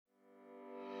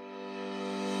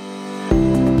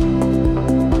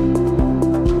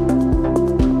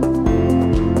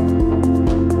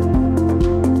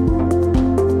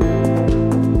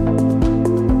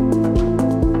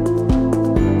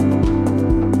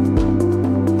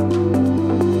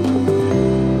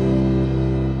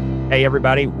Hey,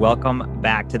 everybody. Welcome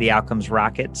back to the Outcomes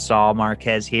Rocket. Saul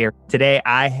Marquez here. Today,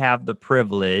 I have the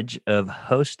privilege of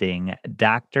hosting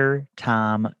Dr.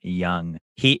 Tom Young.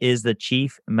 He is the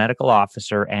Chief Medical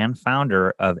Officer and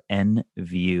founder of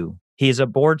NView. He is a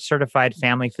board certified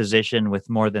family physician with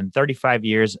more than 35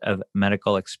 years of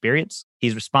medical experience.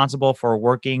 He's responsible for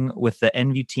working with the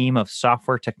NView team of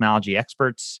software technology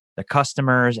experts, the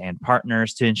customers, and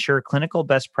partners to ensure clinical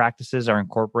best practices are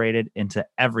incorporated into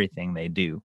everything they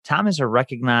do. Tom is a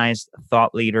recognized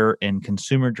thought leader in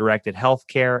consumer-directed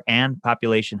healthcare and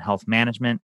population health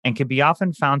management and can be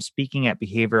often found speaking at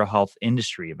behavioral health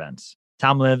industry events.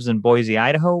 Tom lives in Boise,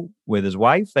 Idaho with his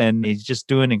wife, and he's just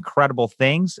doing incredible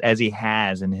things as he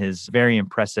has in his very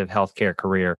impressive healthcare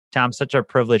career. Tom, such a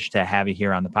privilege to have you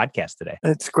here on the podcast today.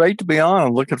 It's great to be on.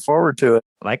 I'm looking forward to it.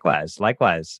 Likewise.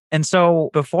 And so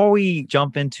before we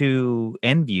jump into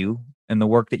NView, and the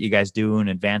work that you guys do in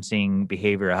advancing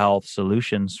behavioral health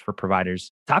solutions for providers.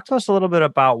 Talk to us a little bit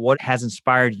about what has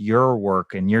inspired your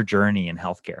work and your journey in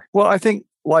healthcare. Well, I think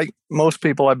like most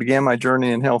people, I began my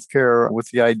journey in healthcare with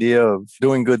the idea of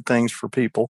doing good things for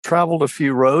people. Traveled a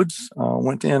few roads,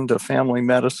 went into family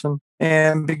medicine,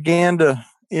 and began to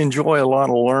enjoy a lot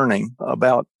of learning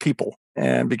about people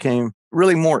and became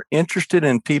really more interested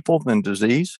in people than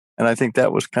disease. And I think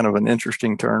that was kind of an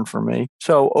interesting turn for me.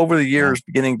 So over the years,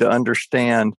 beginning to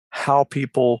understand how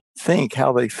people think,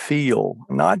 how they feel,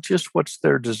 not just what's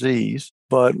their disease,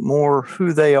 but more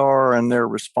who they are and their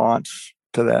response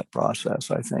to that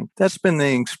process, I think. That's been the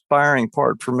inspiring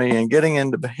part for me. And getting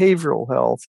into behavioral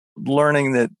health,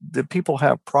 learning that people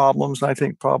have problems, I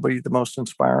think probably the most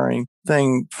inspiring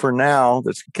thing for now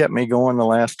that's kept me going the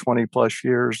last 20 plus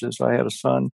years is I had a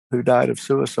son who died of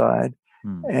suicide.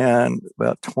 And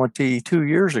about 22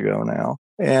 years ago now.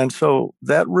 And so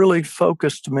that really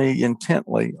focused me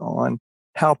intently on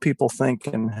how people think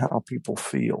and how people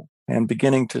feel and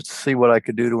beginning to see what I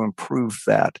could do to improve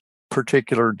that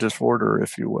particular disorder,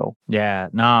 if you will. Yeah,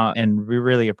 no, and we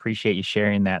really appreciate you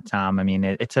sharing that, Tom. I mean,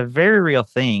 it's a very real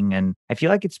thing. And I feel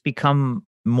like it's become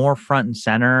more front and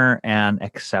center and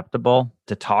acceptable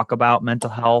to talk about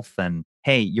mental health. And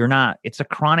hey, it's a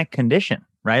chronic condition,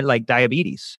 right? Like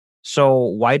diabetes. So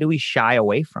why do we shy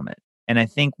away from it? And I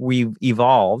think we've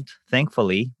evolved,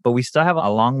 thankfully, but we still have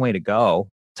a long way to go.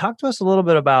 Talk to us a little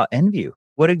bit about NView.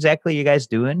 What exactly are you guys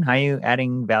doing? How are you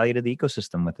adding value to the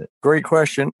ecosystem with it? Great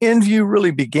question. NView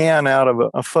really began out of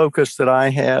a focus that I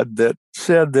had that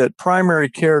said that primary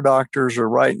care doctors are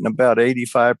writing about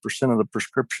 85% of the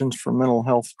prescriptions for mental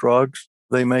health drugs.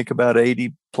 They make about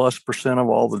 80+% of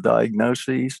all the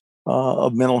diagnoses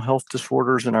of mental health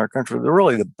disorders in our country. They're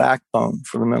really the backbone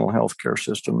for the mental health care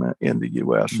system in the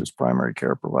U.S. as primary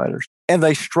care providers. And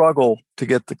they struggle to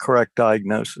get the correct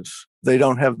diagnosis. They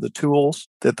don't have the tools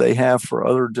that they have for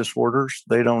other disorders.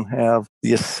 They don't have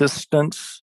the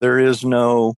assistance. There is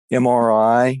no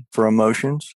MRI for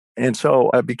emotions. And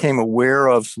so I became aware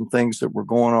of some things that were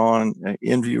going on.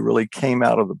 NView really came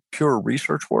out of the pure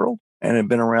research world and had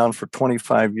been around for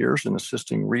 25 years in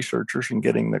assisting researchers in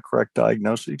getting the correct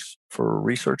diagnoses for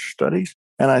research studies.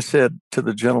 And I said to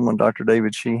the gentleman, Dr.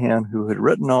 David Sheehan, who had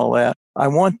written all that, I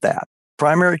want that.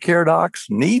 Primary care docs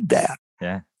need that.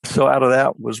 Yeah. So out of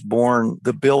that was born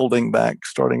the building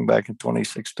starting back in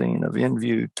 2016 of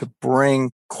NView to bring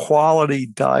quality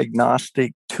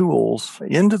diagnostic tools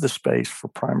into the space for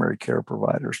primary care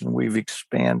providers. And we've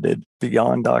expanded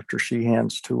beyond Dr.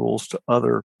 Sheehan's tools to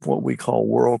other, what we call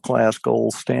world-class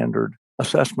gold standard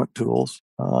assessment tools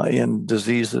in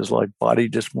diseases like body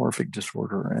dysmorphic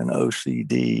disorder and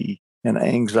OCD and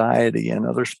anxiety and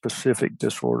other specific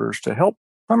disorders to help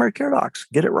primary care docs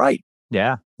get it right.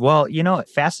 Yeah. Well,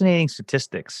 fascinating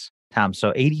statistics, Tom.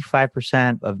 So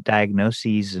 85% of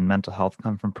diagnoses in mental health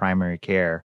come from primary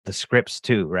care, the scripts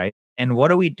too, right? And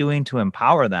what are we doing to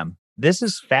empower them? This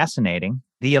is fascinating.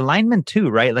 The alignment too,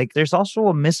 right? Like there's also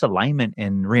a misalignment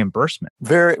in reimbursement.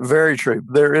 Very, very true.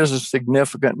 There is a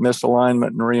significant misalignment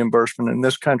in reimbursement in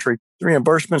this country. The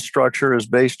reimbursement structure is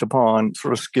based upon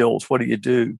sort of skills. What do you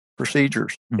do?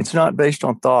 Procedures. It's not based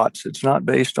on thoughts. It's not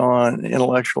based on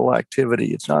intellectual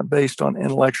activity. It's not based on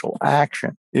intellectual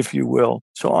action, if you will.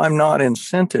 So I'm not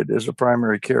incented as a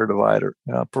primary care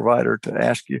provider to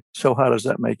ask you, so how does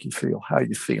that make you feel? How are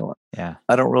you feeling? Yeah.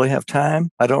 I don't really have time.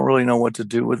 I don't really know what to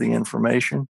do with the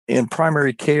information. In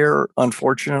primary care,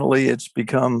 unfortunately, it's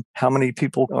become how many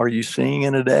people are you seeing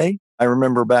in a day? I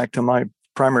remember back to my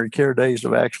primary care days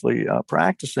of actually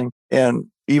practicing. And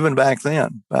even back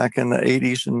then, back in the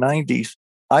 80s and 90s,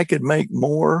 I could make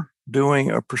more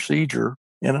doing a procedure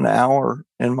in an hour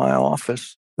in my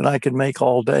office than I could make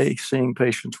all day seeing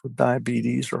patients with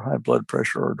diabetes or high blood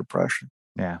pressure or depression.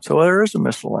 Yeah. So there is a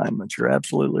misalignment. You're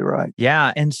absolutely right.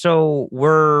 Yeah. And so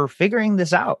we're figuring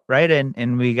this out, right?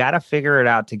 And we got to figure it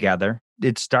out together.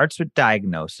 It starts with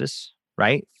diagnosis,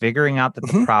 right? Figuring out that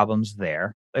the Mhm. problem's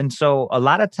there. And so a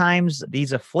lot of times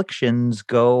these afflictions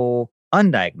go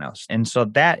undiagnosed. And so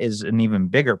that is an even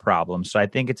bigger problem. So I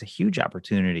think it's a huge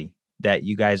opportunity that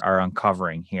you guys are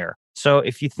uncovering here. So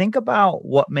if you think about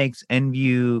what makes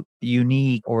NView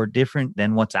unique or different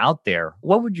than what's out there,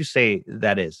 what would you say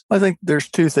that is? I think there's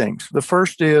two things. The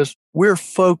first is we're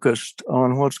focused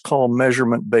on what's called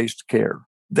measurement-based care.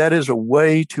 That is a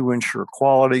way to ensure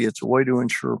quality. It's a way to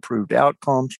ensure improved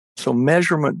outcomes. So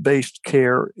measurement-based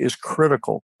care is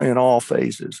critical in all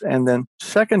phases. And then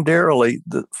secondarily,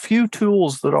 the few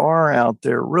tools that are out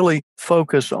there really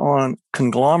focus on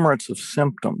conglomerates of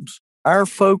symptoms. Our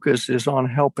focus is on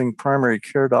helping primary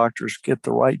care doctors get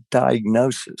the right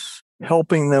diagnosis,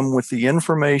 helping them with the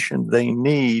information they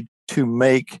need to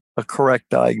make a correct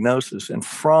diagnosis. And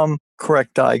from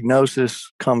correct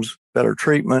diagnosis comes better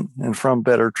treatment, and from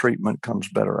better treatment comes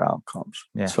better outcomes.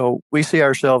 Yeah. So we see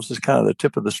ourselves as kind of the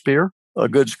tip of the spear, a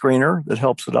good screener that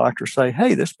helps the doctor say,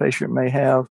 hey, this patient may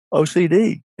have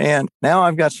OCD. And now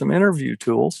I've got some interview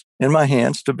tools in my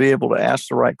hands to be able to ask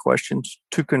the right questions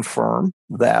to confirm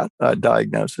that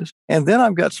diagnosis. And then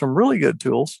I've got some really good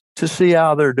tools to see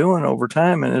how they're doing over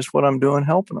time. And it's what I'm doing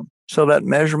helping them. So that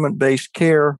measurement-based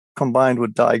care combined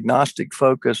with diagnostic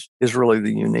focus is really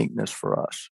the uniqueness for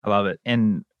us. I love it.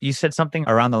 And you said something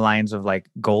around the lines of like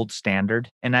gold standard.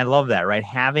 And I love that, right?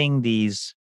 Having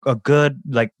a good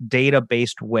like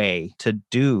data-based way to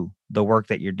do the work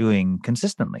that you're doing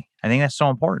consistently. I think that's so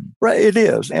important. Right, it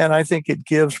is. And I think it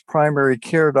gives primary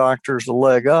care doctors a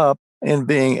leg up in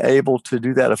being able to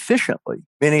do that efficiently.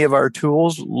 Many of our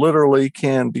tools literally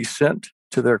can be sent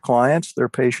to their clients, their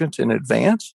patients in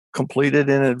advance, completed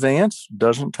in advance,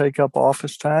 doesn't take up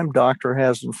office time. Doctor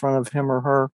has in front of him or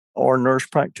her, or nurse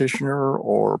practitioner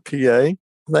or PA.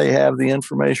 They have the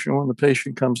information when the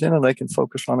patient comes in and they can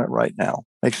focus on it right now.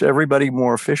 Makes everybody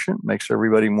more efficient, makes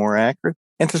everybody more accurate.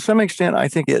 And to some extent, I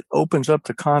think it opens up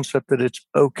the concept that it's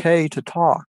okay to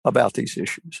talk about these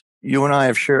issues. You and I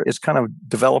have shared, it's kind of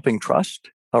developing trust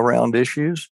around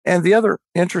issues. And the other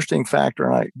interesting factor,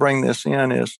 and I bring this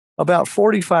in, is about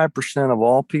 45% of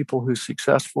all people who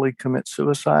successfully commit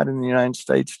suicide in the United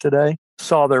States today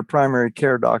saw their primary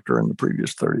care doctor in the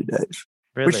previous 30 days,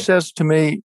 which Really? says to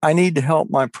me, I need to help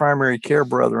my primary care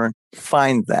brethren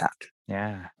find that.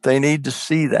 Yeah. They need to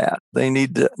see that. They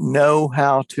need to know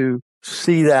how to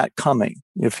see that coming,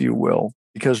 if you will,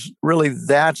 because really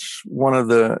that's one of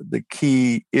the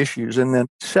key issues. And then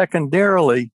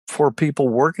secondarily, for people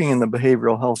working in the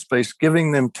behavioral health space,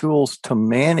 giving them tools to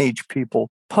manage people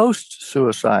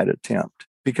post-suicide attempt,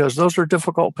 because those are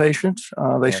difficult patients.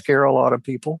 They Yes. scare a lot of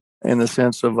people in the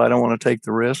sense of, I don't want to take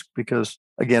the risk because,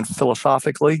 again,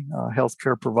 philosophically,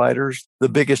 healthcare providers, the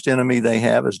biggest enemy they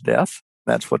have is death.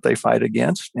 That's what they fight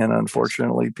against. And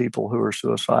unfortunately, people who are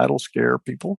suicidal scare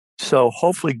people. So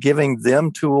hopefully giving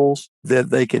them tools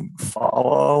that they can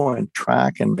follow and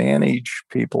track and manage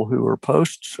people who are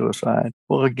post-suicide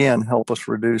will again help us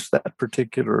reduce that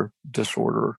particular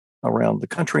disorder around the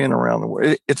country and around the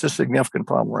world. It's a significant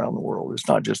problem around the world. It's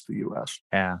not just the US.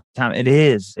 Yeah. Tom, it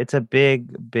is. It's a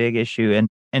big, big issue. And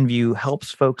NView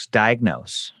helps folks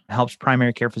diagnose, helps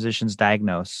primary care physicians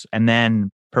diagnose, and then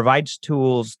provides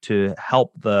tools to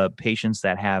help the patients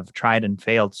that have tried and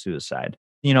failed suicide.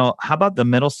 How about the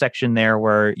middle section there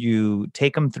where you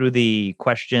take them through the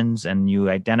questions and you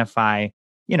identify,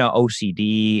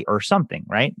 OCD or something,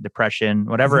 right? Depression,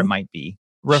 whatever it Mhm. might be.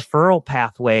 Referral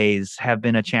pathways have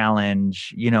been a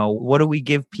challenge. What do we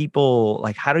give people?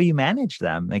 Like, how do you manage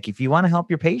them? Like, if you want to help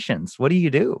your patients, what do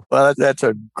you do? Well, that's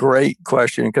a great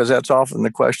question because that's often the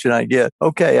question I get.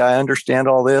 Okay, I understand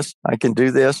all this. I can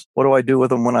do this. What do I do with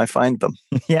them when I find them?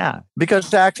 Yeah.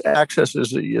 Because access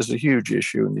is a huge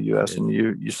issue in the U.S., and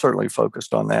you certainly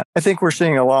focused on that. I think we're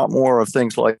seeing a lot more of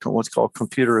things like what's called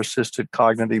computer-assisted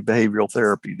cognitive behavioral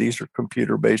therapy. These are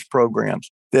computer-based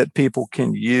programs that people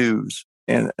can use.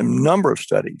 And a number of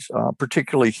studies,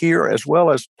 particularly here, as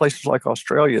well as places like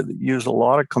Australia that use a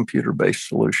lot of computer-based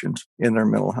solutions in their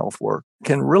mental health work,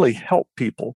 can really help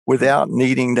people without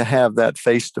needing to have that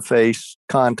face-to-face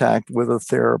contact with a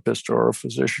therapist or a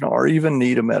physician or even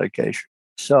need a medication.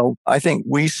 So I think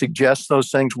we suggest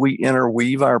those things. We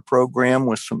interweave our program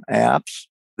with some apps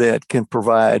that can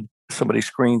provide, somebody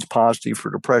screens positive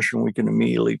for depression, we can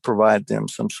immediately provide them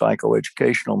some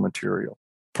psychoeducational material,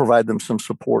 provide them some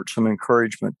support, some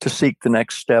encouragement to seek the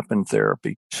next step in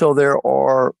therapy. So there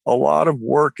are a lot of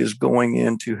work is going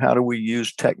into how do we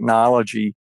use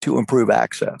technology to improve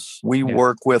access. We Yeah.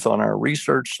 work with, on our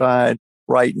research side,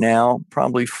 right now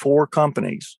probably 4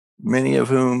 companies, many of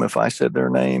whom, if I said their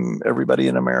name, everybody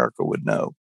in America would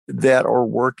know, that are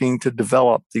working to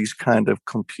develop these kind of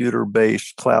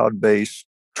computer-based, cloud-based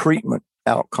treatment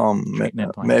outcome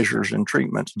Treatment plans. measures and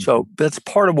treatments. So that's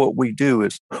part of what we do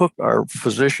is hook our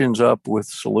physicians up with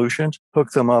solutions,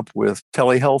 hook them up with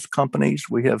telehealth companies.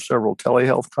 We have several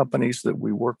telehealth companies that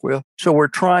we work with. So we're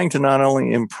trying to not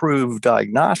only improve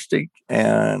diagnostic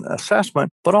and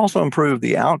assessment, but also improve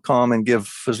the outcome and give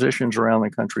physicians around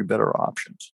the country better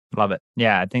options. Love it.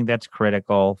 Yeah, I think that's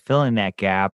critical. Filling that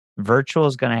gap. Virtual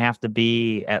is going to have to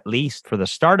be, at least for the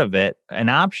start of it, an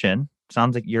option.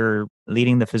 Sounds like you're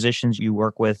leading the physicians you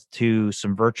work with to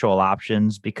some virtual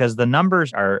options because the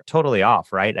numbers are totally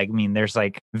off, right? I mean, there's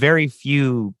like very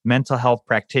few mental health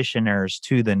practitioners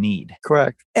to the need.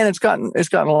 Correct. And it's gotten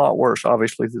a lot worse,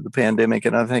 obviously, through the pandemic.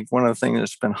 And I think one of the things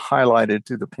that's been highlighted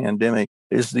through the pandemic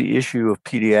is the issue of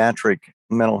pediatric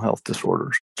mental health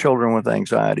disorders, children with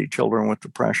anxiety, children with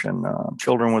depression,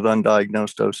 children with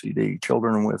undiagnosed OCD,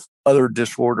 children with other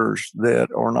disorders that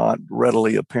are not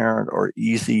readily apparent or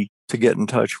easy to get in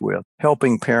touch with,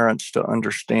 helping parents to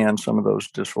understand some of those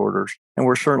disorders. And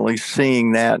we're certainly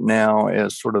seeing that now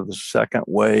as sort of the second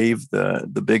wave,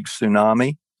 the big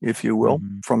tsunami, if you will,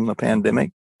 from the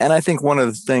pandemic. And I think one of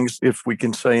the things, if we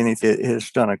can say anything, it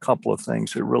has done a couple of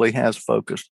things. It really has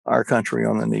focused our country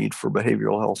on the need for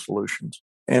behavioral health solutions.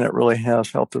 And it really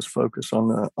has helped us focus on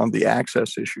the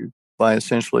access issue by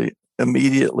essentially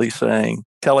immediately saying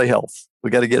telehealth.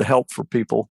 We got to get help for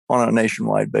people on a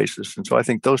nationwide basis. And so I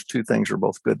think those two things are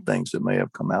both good things that may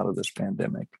have come out of this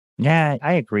pandemic. Yeah,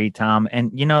 I agree, Tom.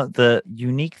 And the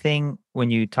unique thing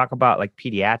when you talk about like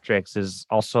pediatrics is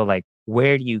also like,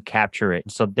 where do you capture it?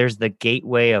 So there's the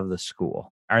gateway of the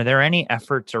school. Are there any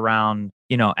efforts around,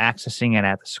 accessing it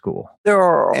at the school? There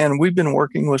are, and we've been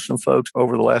working with some folks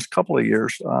over the last couple of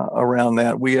years around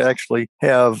that. We actually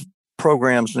have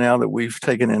programs now that we've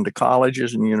taken into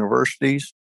colleges and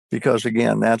universities, because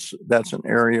again, that's an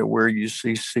area where you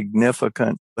see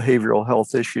significant behavioral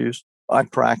health issues. I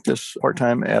practice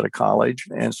part-time at a college,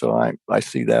 and so I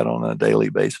see that on a daily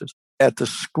basis. At the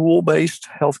school-based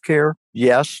healthcare,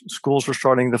 yes, schools are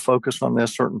starting to focus on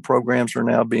this. Certain programs are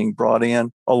now being brought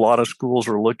in. A lot of schools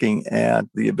are looking at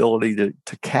the ability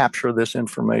to capture this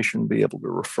information, be able to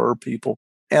refer people.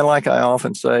 And like I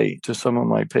often say to some of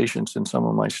my patients and some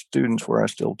of my students where I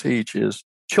still teach is,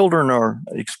 children are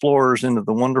explorers into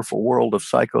the wonderful world of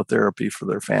psychotherapy for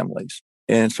their families.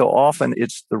 And so often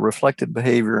it's the reflected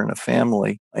behavior in a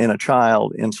family, in a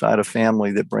child inside a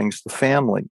family that brings the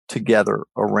family together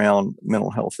around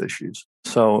mental health issues.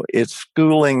 So it's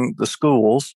schooling the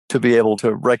schools to be able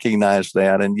to recognize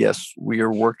that. And yes, we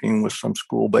are working with some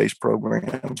school-based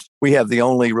programs. We have the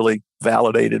only really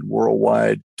validated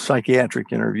worldwide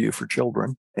psychiatric interview for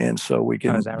children. And so we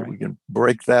can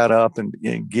break that up and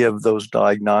give those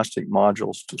diagnostic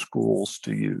modules to schools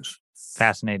to use.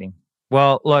 Fascinating.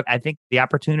 Well, look, I think the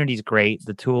opportunity is great.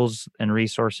 The tools and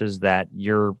resources that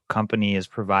your company is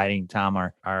providing, Tom,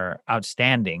 are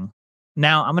outstanding.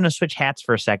 Now, I'm going to switch hats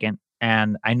for a second.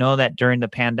 And I know that during the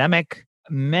pandemic,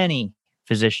 many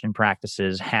physician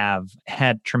practices have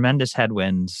had tremendous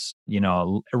headwinds,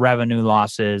 revenue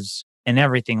losses and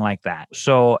everything like that.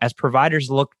 So as providers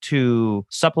look to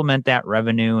supplement that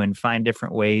revenue and find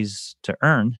different ways to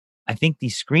earn, I think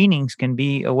these screenings can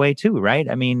be a way too, right?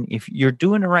 I mean, if you're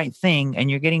doing the right thing and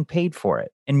you're getting paid for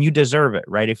it and you deserve it,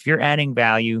 right? If you're adding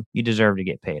value, you deserve to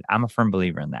get paid. I'm a firm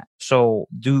believer in that. So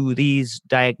do these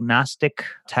diagnostic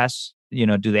tests,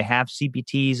 do they have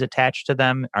CPTs attached to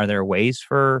them? Are there ways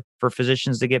for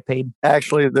physicians to get paid?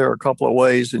 Actually, there are a couple of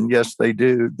ways, and yes, they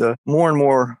do. The more and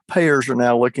more payers are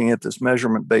now looking at this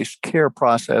measurement-based care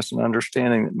process and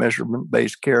understanding that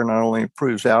measurement-based care not only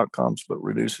improves outcomes, but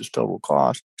reduces total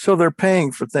cost. So they're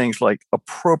paying for things like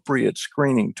appropriate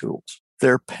screening tools.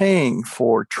 They're paying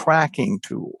for tracking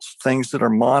tools, things that are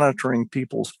monitoring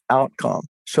people's outcome.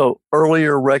 So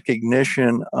earlier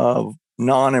recognition of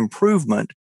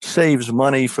non-improvement saves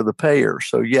money for the payer.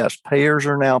 So yes, payers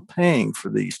are now paying for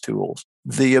these tools.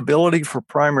 The ability for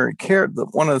primary care,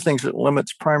 one of the things that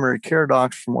limits primary care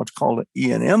docs from what's called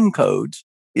E&M codes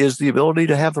is the ability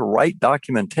to have the right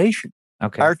documentation.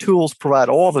 Okay. Our tools provide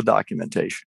all the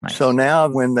documentation. Nice. So now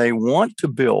when they want to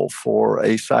bill for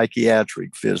a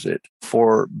psychiatric visit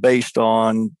based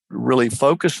on really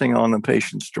focusing on the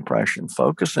patient's depression,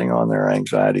 focusing on their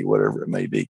anxiety, whatever it may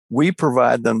be, we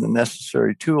provide them the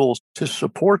necessary tools to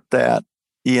support that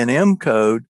E&M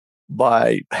code.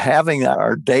 By having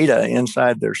our data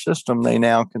inside their system, they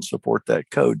now can support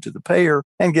that code to the payer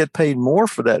and get paid more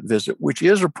for that visit, which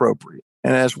is appropriate.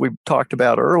 And as we talked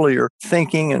about earlier,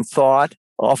 thinking and thought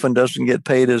often doesn't get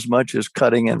paid as much as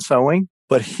cutting and sewing.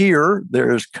 But here,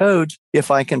 there's codes.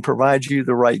 If I can provide you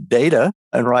the right data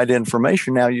and right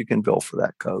information, now you can bill for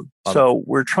that code. So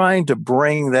we're trying to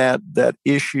bring that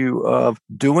issue of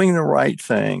doing the right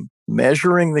thing,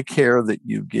 measuring the care that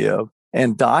you give,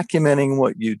 and documenting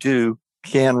what you do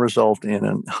can result in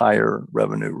a higher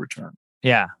revenue return.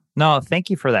 Yeah. No, thank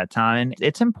you for that, Tom. And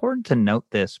it's important to note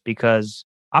this because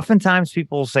oftentimes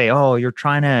people say, oh, you're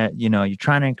trying to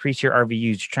increase your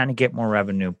RVUs, you're trying to get more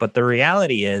revenue. But the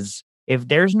reality is, if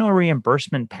there's no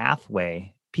reimbursement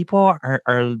pathway, people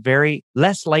are very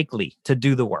less likely to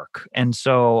do the work. And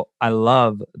so I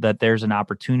love that there's an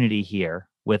opportunity here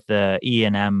with the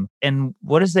E&M. And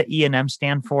what does the E&M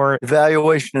stand for?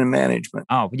 Evaluation and management.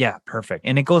 Oh, yeah, perfect.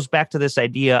 And it goes back to this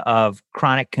idea of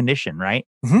chronic condition, right?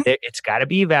 Mm-hmm. It's got to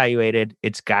be evaluated.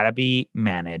 It's got to be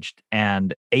managed.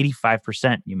 And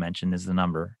 85%, you mentioned, is the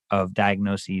number of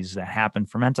diagnoses that happen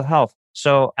for mental health.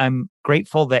 So I'm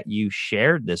grateful that you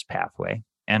shared this pathway.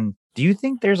 And do you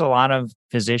think there's a lot of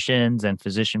physicians and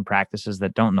physician practices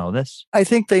that don't know this? I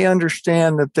think they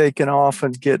understand that they can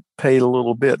often get paid a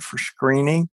little bit for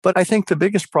screening. But I think the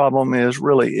biggest problem is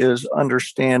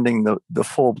understanding the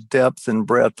full depth and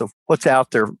breadth of what's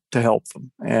out there to help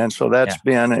them. And so that's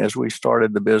been, as we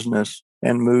started the business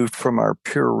and moved from our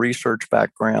pure research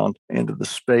background into the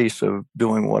space of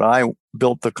doing what I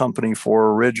built the company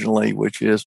for originally, which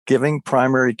is giving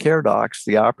primary care docs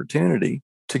the opportunity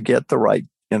to get the right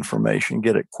information,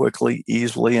 get it quickly,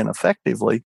 easily, and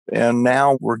effectively. And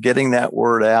now we're getting that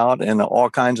word out in all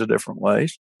kinds of different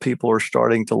ways. People are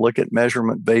starting to look at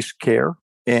measurement-based care,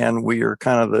 and we are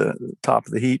kind of the top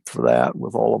of the heap for that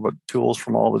with all of the tools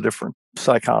from all the different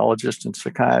psychologists and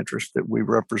psychiatrists that we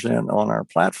represent on our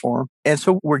platform. And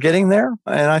so we're getting there,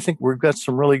 and I think we've got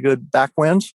some really good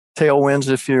backwinds, tailwinds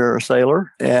if you're a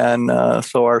sailor. And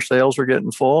so our sails are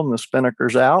getting full and the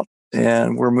spinnaker's out,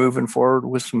 and we're moving forward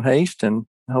with some haste and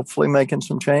hopefully making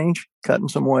some change, cutting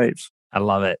some waves. I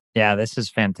love it. Yeah, this is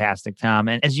fantastic, Tom.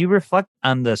 And as you reflect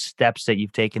on the steps that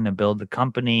you've taken to build the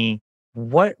company,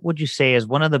 what would you say is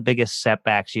one of the biggest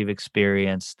setbacks you've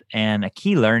experienced and a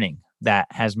key learning that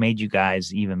has made you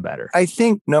guys even better? I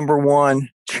think number one,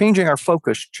 changing our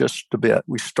focus just a bit.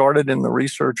 We started in the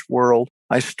research world.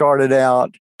 I started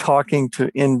out talking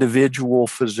to individual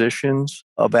physicians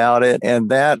about it, and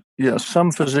that,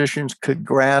 some physicians could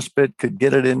grasp it, could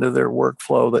get it into their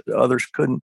workflow that others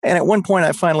couldn't. And at one point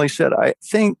I finally said, I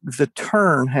think the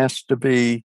turn has to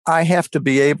be, I have to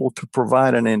be able to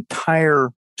provide an entire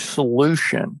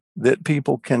solution that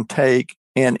people can take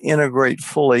and integrate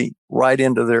fully right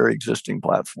into their existing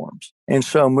platforms. And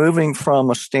so moving from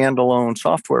a standalone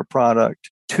software product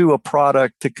to a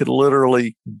product that could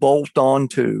literally bolt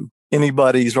onto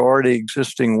anybody's already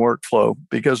existing workflow.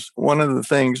 Because one of the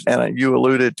things, and you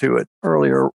alluded to it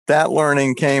earlier, that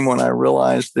learning came when I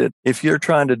realized that if you're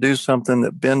trying to do something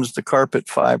that bends the carpet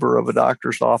fiber of a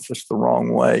doctor's office the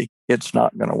wrong way, it's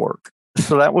not going to work.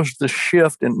 So that was the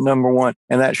shift in number one.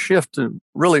 And that shift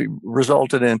really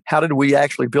resulted in how did we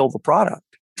actually build the product?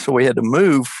 So we had to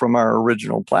move from our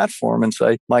original platform and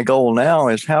say, my goal now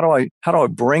is how do I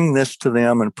bring this to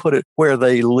them and put it where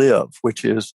they live, which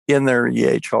is in their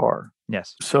EHR.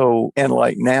 Yes. So, and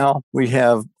like now we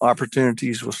have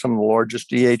opportunities with some of the largest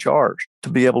EHRs to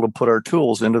be able to put our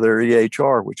tools into their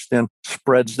EHR, which then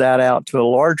spreads that out to a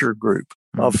larger group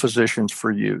of physicians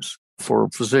for use. For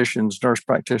physicians, nurse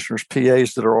practitioners,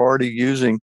 PAs that are already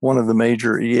using one of the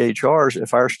major EHRs,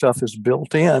 if our stuff is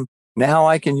built in, now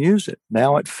I can use it.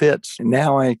 Now it fits.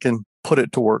 Now I can put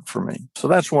it to work for me. So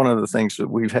that's one of the things that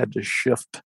we've had to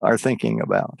shift our thinking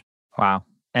about. Wow.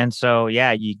 And so,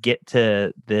 you get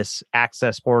to this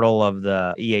access portal of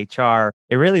the EHR.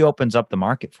 It really opens up the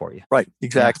market for you. Right.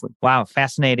 Exactly. Yeah. Wow.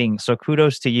 Fascinating. So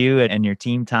kudos to you and your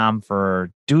team, Tom,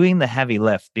 for doing the heavy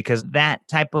lift, because that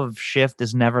type of shift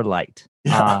is never light.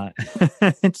 Yeah.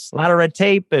 It's a lot of red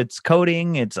tape. It's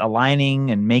coding, it's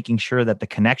aligning and making sure that the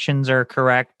connections are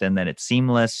correct and that it's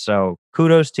seamless. So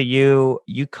kudos to you.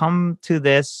 You come to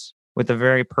this with a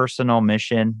very personal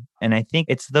mission. And I think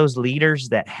it's those leaders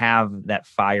that have that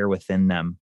fire within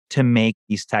them to make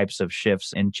these types of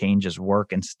shifts and changes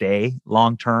work and stay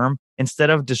long term. Instead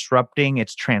of disrupting,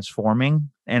 it's transforming.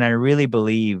 And I really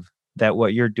believe that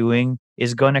what you're doing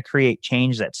is going to create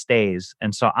change that stays.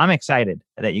 And so I'm excited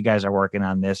that you guys are working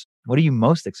on this. What are you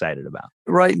most excited about?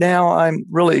 Right now, I'm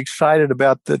really excited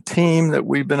about the team that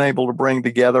we've been able to bring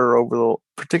together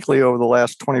particularly over the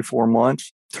last 24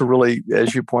 months to really,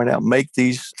 as you point out, make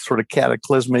these sort of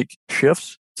cataclysmic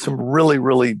shifts. Some really,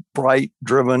 really bright,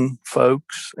 driven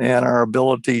folks, and our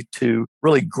ability to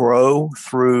really grow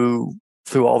through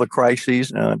through all the crises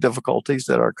and difficulties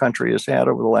that our country has had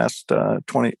over the last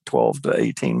 12 to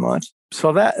 18 months.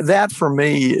 So that for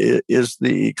me is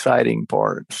the exciting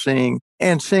part, seeing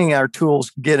our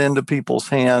tools get into people's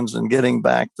hands and getting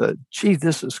back the, gee,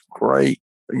 this is great,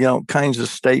 kinds of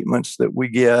statements that we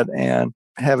get, and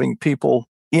having people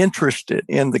interested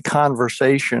in the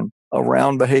conversation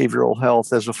around behavioral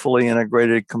health as a fully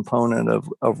integrated component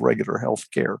of regular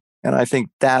health care. And I think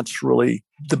that's really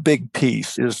the big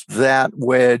piece, is that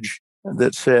wedge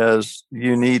that says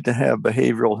you need to have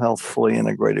behavioral health fully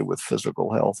integrated with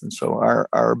physical health. And so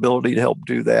our ability to help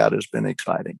do that has been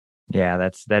exciting. Yeah,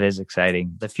 that is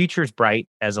exciting. The future is bright,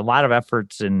 as a lot of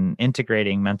efforts in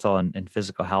integrating mental and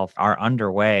physical health are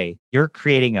underway. You're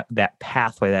creating that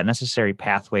pathway, that necessary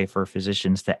pathway for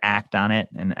physicians to act on it.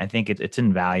 And I think it's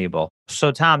invaluable.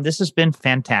 So Tom, this has been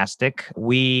fantastic.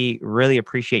 We really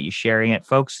appreciate you sharing it.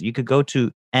 Folks, you could go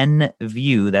to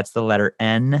NView, that's the letter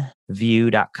N,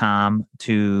 view.com,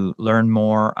 to learn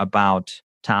more about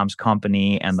Tom's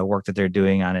company and the work that they're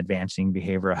doing on advancing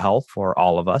behavioral health for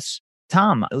all of us.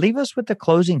 Tom, leave us with the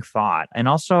closing thought, and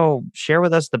also share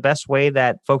with us the best way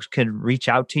that folks could reach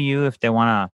out to you if they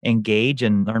want to engage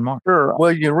and learn more. Sure.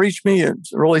 Well, you can reach me.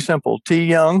 It's really simple.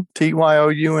 Tyoung,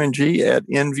 Tyoung at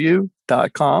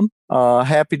NView.com.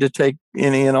 Happy to take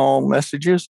any and all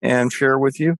messages and share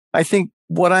with you. I think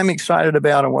what I'm excited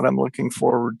about and what I'm looking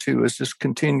forward to is this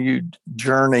continued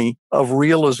journey of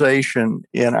realization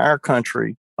in our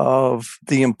country of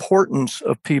the importance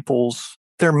of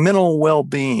their mental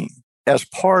well-being as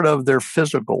part of their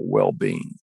physical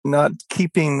well-being, not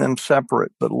keeping them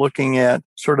separate, but looking at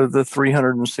sort of the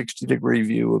 360-degree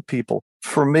view of people.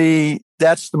 For me,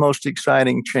 that's the most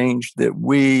exciting change that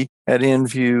we at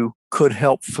NView could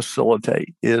help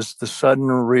facilitate, is the sudden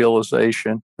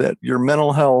realization that your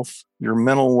mental health, your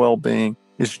mental well-being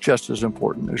is just as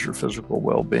important as your physical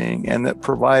well-being, and that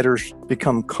providers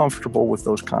become comfortable with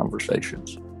those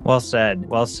conversations. Well said.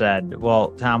 Well said. Well,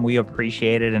 Tom, we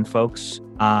appreciate it. And folks,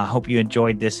 hope you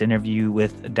enjoyed this interview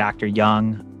with Dr.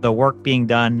 Young. The work being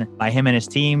done by him and his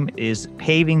team is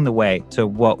paving the way to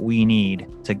what we need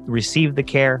to receive the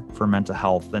care for mental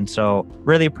health. And so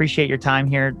really appreciate your time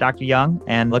here, Dr. Young,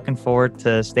 and looking forward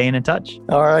to staying in touch.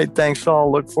 All right. Thanks,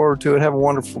 all. Look forward to it. Have a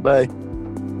wonderful day.